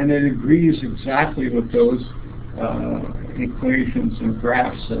 And it agrees exactly with those equations and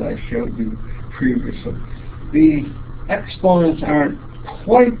graphs that I showed you previously. The exponents aren't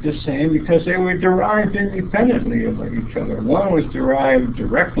quite the same because they were derived independently of each other. One was derived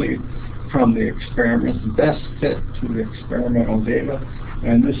directly from the experiments, best fit to the experimental data,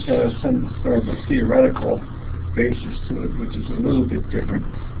 and this has some sort of a theoretical basis to it, which is a little bit different.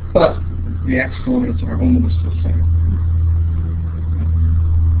 But the exponents are almost the same.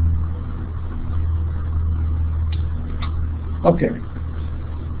 Okay.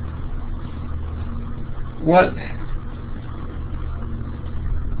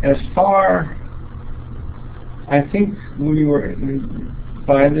 As far, I think we were,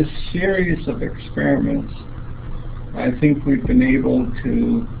 by this series of experiments, I think we've been able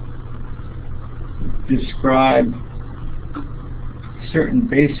to describe certain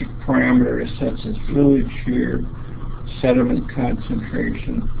basic parameters such as fluid shear, sediment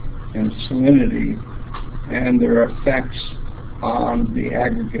concentration, and salinity, and their effects on the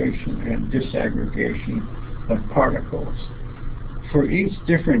aggregation and disaggregation of particles. For each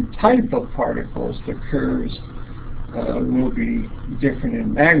different type of particles, the curves will be different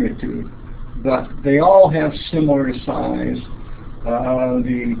in magnitude, but they all have similar size.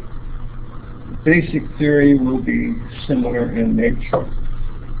 The basic theory will be similar in nature.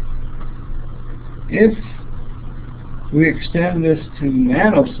 If we extend this to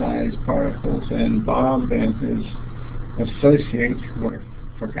nano-sized particles, and Bob and his associates, who I've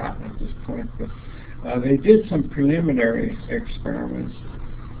forgotten at this point, but they did some preliminary experiments,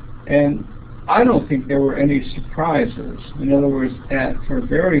 and I don't think there were any surprises. In other words, for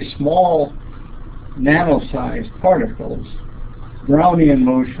very small nano-sized particles, Brownian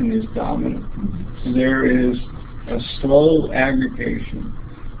motion is dominant. There is a slow aggregation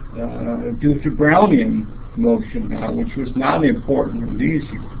due to Brownian motion, which was not important in these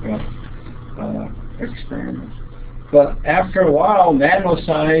experiments. But after a while,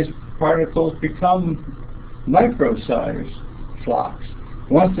 nano-sized particles become micro-sized flocks.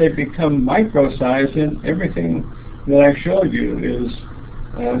 Once they become micro-sized, then everything that I showed you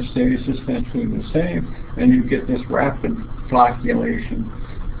stays essentially the same, and you get this rapid flocculation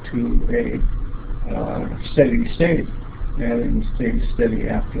to a steady state, and it stays steady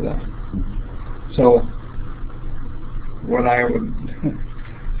after that. So what I would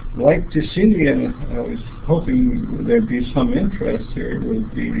like to see, and I was hoping there'd be some interest here,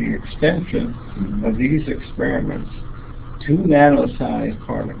 would be the extension of these experiments to nano-sized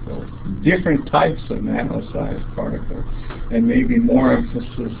particles, different types of nano-sized particles, and maybe more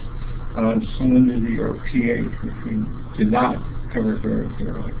emphasis on salinity or pH, which we did not cover very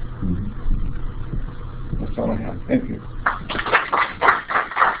thoroughly. That's all I have. Thank you.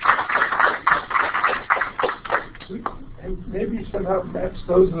 And maybe somehow match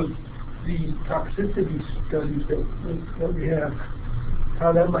those with the toxicity studies that we have,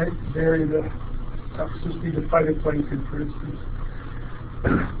 how that might vary the toxicity to phytoplankton, for instance.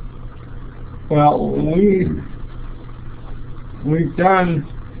 Well, we've done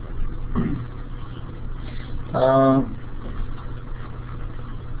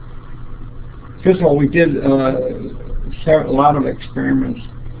first of all, we did a lot of experiments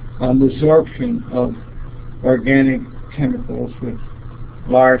on the absorption of organic chemicals with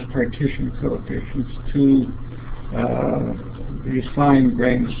large partition coefficients to these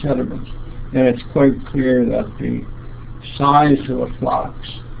fine-grained sediments. And it's quite clear that the size of the flocks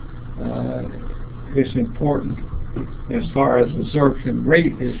is important as far as absorption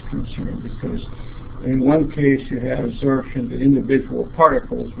rate is concerned, because in one case you have absorption to individual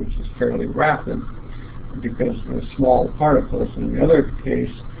particles, which is fairly rapid because they're small particles. In the other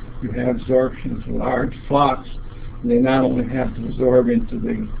case, you have absorptions of large flocks, they not only have to absorb into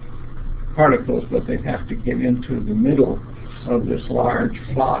the particles, but they have to get into the middle of this large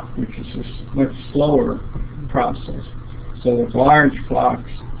flock, which is a much slower process. So with large flocks,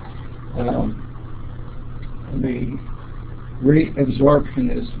 the rate absorption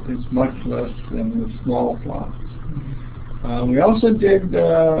is much less than with small flocks. We also did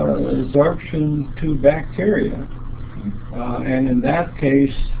absorption to bacteria, and in that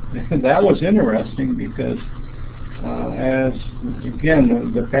case, that was interesting because as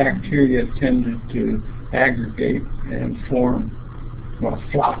again the bacteria tended to aggregate and form, well,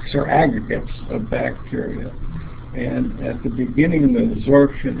 flocks or aggregates of bacteria. And at the beginning, the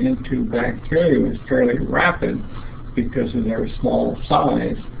absorption into bacteria was fairly rapid because of their small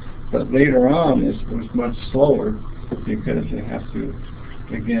size, but later on it was much slower because they have to,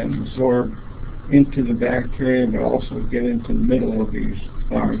 again, absorb into the bacteria but also get into the middle of these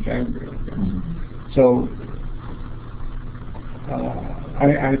large aggregates. So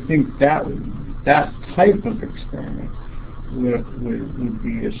I think that type of experiment would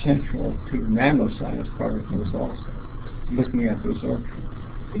be essential to nano-sized particles also, looking at the absorption.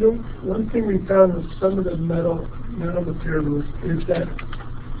 You know, one thing we found with some of the nanomaterials is that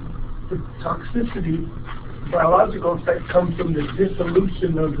the toxicity, biological effect, comes from the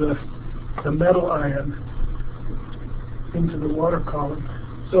dissolution of the metal ion into the water column.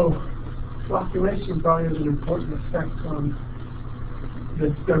 So flocculation probably has an important effect on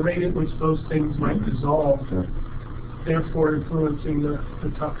the rate at which those things might dissolve, therefore influencing the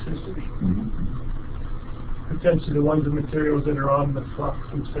toxicity. Potentially the ones of materials that are on the flocks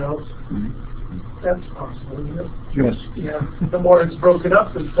themselves. That's possible, isn't it? Yes. Yeah. The more it's broken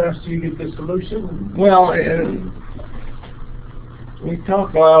up, the faster you get dissolution. Well, we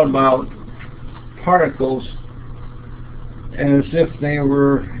talk a lot about particles as if they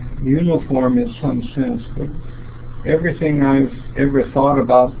were uniform in some sense, but everything I've ever thought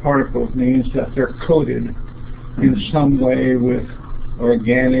about particles means that they're coated in some way with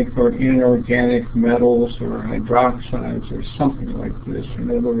organic or inorganic metals or hydroxides or something like this. In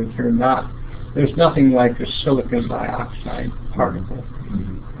other words, there's nothing like a silicon dioxide particle.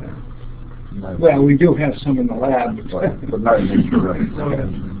 Well, we do have some in the lab, but not in nature, right?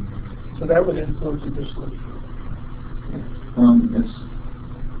 So that would influence the dissolution.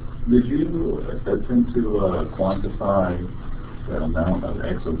 Did you attempt to quantify the amount of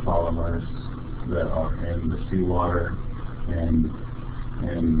exopolymers that are in the seawater, and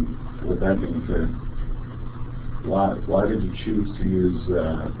with that being said, why did you choose to use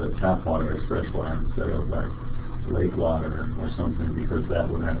the tap water as fresh water instead of like lake water or something, because that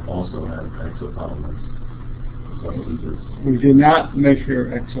would also have exopolymers? We did not measure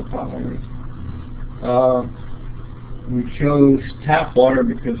exopolymers. We chose tap water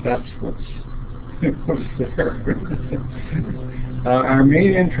because that's what's there. Our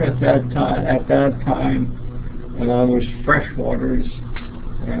main interest at that time was fresh waters,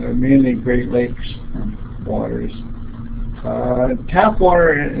 mainly Great Lakes waters. Tap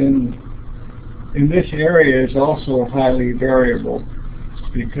water in this area is also highly variable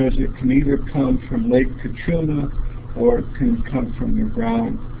because it can either come from Lake Kachuna or it can come from the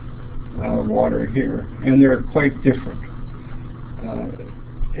ground water here, and they're quite different.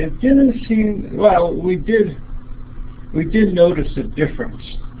 It didn't seem, well, we did notice a difference.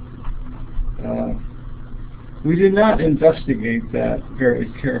 We did not investigate that very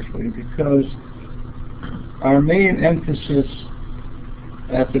carefully because our main emphasis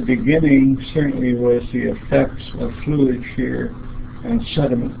at the beginning certainly was the effects of fluid shear and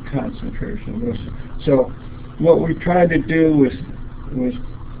sediment concentration. So what we tried to do was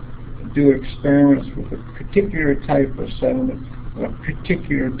do experiments with a particular type of sediment, a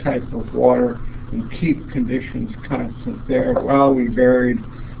particular type of water, and keep conditions constant there while we varied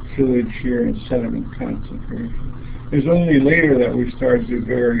fluid shear and sediment concentration. It was only later that we started to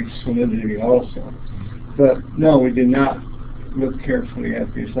vary salinity also. But no, we did not look carefully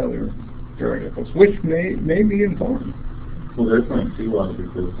at these other variables, which may be important. Well, they're playing seawater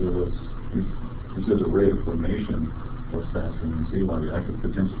because the rate of formation was faster than seawater. That could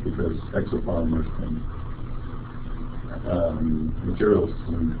potentially, because exopolymers can, materials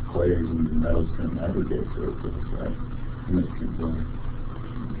and clays and metals can aggregate to it, right? And it can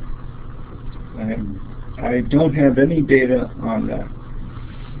I don't have any data on that.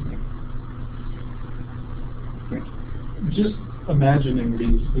 Just imagining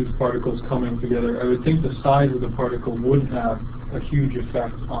these particles coming together, I would think the size of the particle would have a huge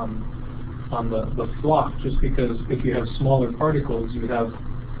effect on the flock, just because if you have smaller particles, you have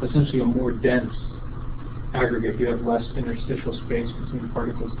essentially a more dense aggregate. You have less interstitial space between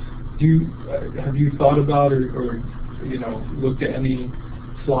particles. Have you thought about or looked at any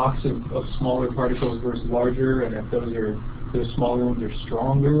flocks of smaller particles versus larger, and if those smaller ones are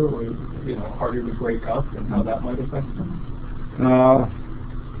stronger or harder to break up, and how that might affect them?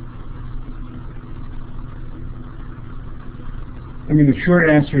 I mean, the short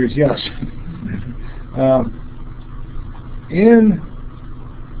answer is yes.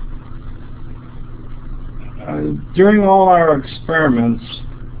 During all our experiments,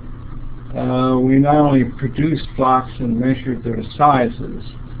 we not only produced flocks and measured their sizes,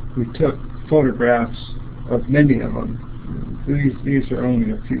 we took photographs of many of them. These are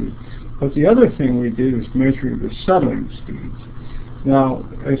only a few. But the other thing we did is measure the settling speeds. Now,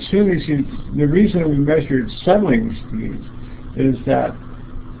 as soon as the reason we measured settling speeds is that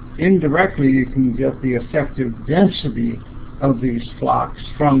indirectly you can get the effective density of these flocks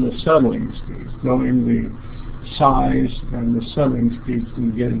from the settling speeds. Knowing the size and the settling speeds, you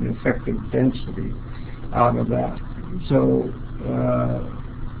can get an effective density out of that. So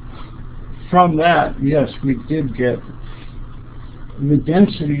from that, yes, we did get the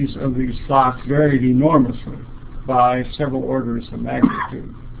densities of these flocks varied enormously by several orders of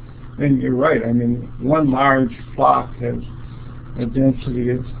magnitude. And you're right, I mean, one large flock has a density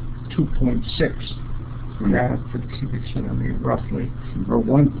of 2.6 grams per cubic centimeter, roughly, or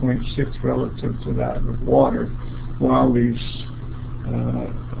 1.6 relative to that of water, while these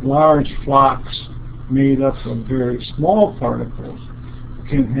large flocks made up of very small particles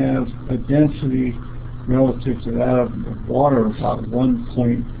can have a density relative to that of water about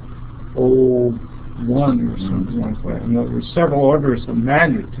 1.01 or something like that. And there were several orders of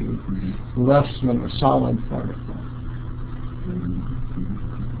magnitude less than a solid particle.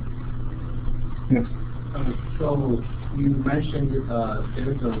 Yes. So you mentioned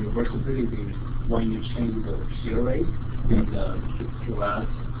there is a reversibility when you change the shear rate in the glass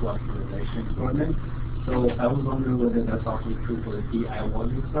fluctuation experiment. So I was wondering whether that's also true for the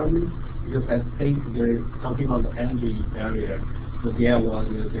DI1 experiment, because I think there's something on the energy barrier. The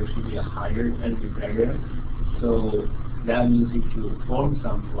DI1, there should be a higher energy barrier. So that means if you form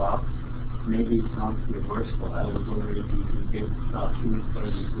some flux, maybe it's not reversible. I was wondering if you could give two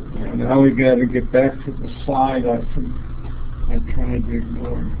experiments. Now we got to get back to the slide I'm trying to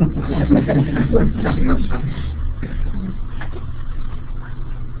ignore.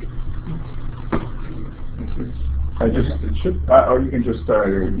 Or you can just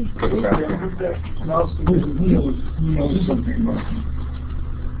put it back. Who knows something about it?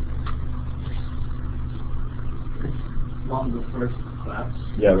 One of the first class.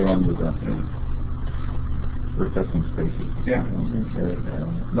 Yeah, the one with that. We're testing spaces. Yeah.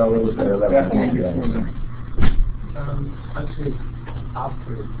 No, it was there. That one. Actually,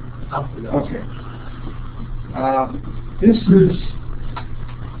 after that. Okay. This is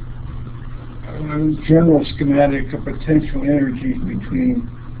a general schematic of potential energies between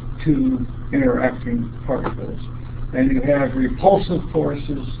two interacting particles. And you have repulsive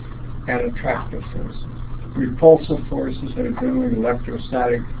forces and attractive forces. Repulsive forces are generally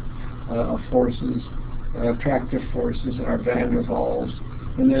electrostatic forces, attractive forces are van der Waals.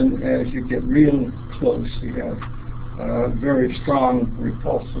 And then as you get real close, you have very strong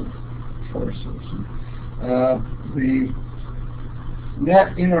repulsive forces. The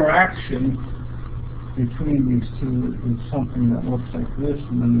net interaction between these two is something that looks like this,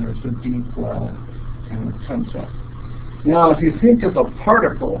 and then there's a deep well, and it comes up. Now, if you think of a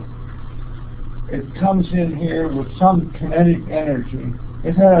particle, it comes in here with some kinetic energy.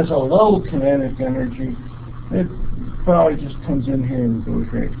 It has a low kinetic energy. It probably just comes in here and goes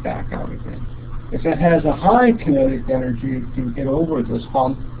right back out again. If it has a high kinetic energy, it can get over this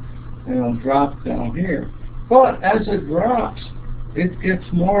hump and it'll drop down here. But as it drops, it gets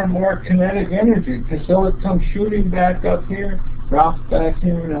more and more kinetic energy, because so it comes shooting back up here, drops back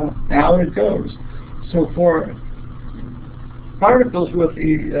here, now it goes. So for particles with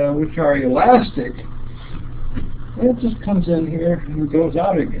which are elastic, it just comes in here and goes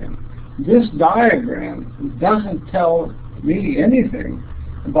out again. This diagram doesn't tell me anything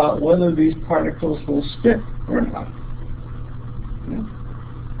about whether these particles will stick or not.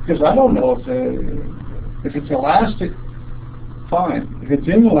 Because I don't know if it's elastic, fine. If it's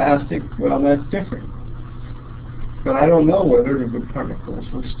inelastic, well, that's different. But I don't know whether the particles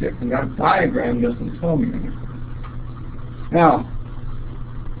will stick, and that diagram doesn't tell me anything. Now,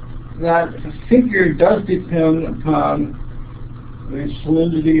 that figure does depend upon the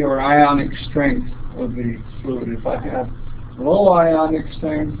solidity or ionic strength of the fluid. If I have low ionic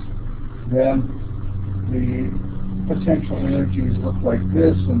strength, then the potential energies look like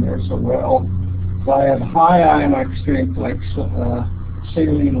this, and there's a well If I have high ionic strength, like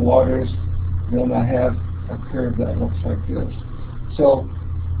saline waters, then I have a curve that looks like this. So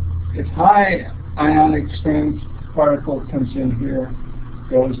if high ionic strength particle comes in here,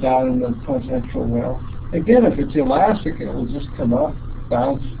 goes down in the potential well, again, if it's elastic, it will just come up,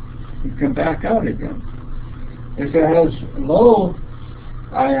 bounce, and come back out again. If it has low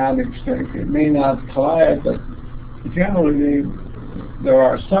ionic strength, it may not collide, but generally there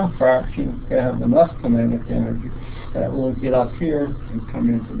are some fractions that have enough kinetic energy that will get up here and come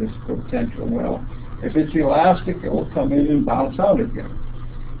into this potential well. If it's elastic, it will come in and bounce out again.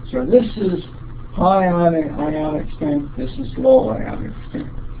 So this is high ionic strength, this is low ionic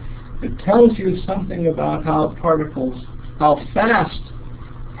strength. It tells you something about how fast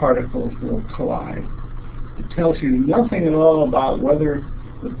particles will collide. It tells you nothing at all about whether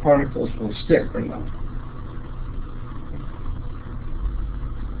the particles will stick or not.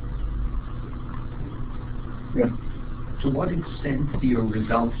 Yeah. To what extent do your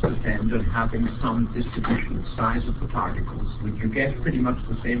results depend on having some distribution of size of the particles? Would you get pretty much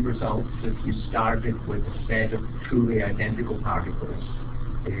the same results if you started with a set of truly identical particles?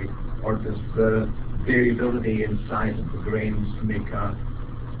 Or does the variability in size of the grains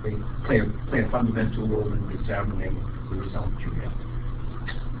play a fundamental role in determining the results you get?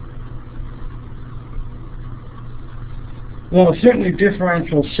 Well, certainly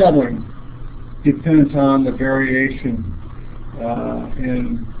differential settling depends on the variation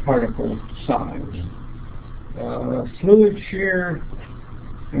in particle size. Fluid shear,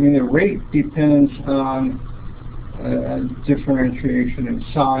 I mean, the rate depends on differentiation in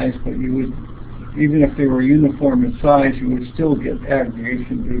size, but you would, even if they were uniform in size, you would still get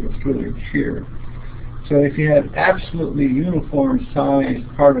aggregation due to fluid shear. So if you had absolutely uniform sized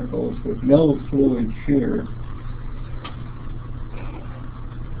particles with no fluid shear,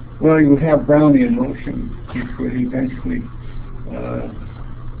 well, you would have Brownian motion, which would eventually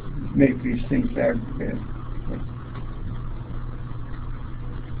make these things aggregate.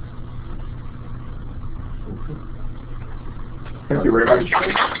 Thank you very much.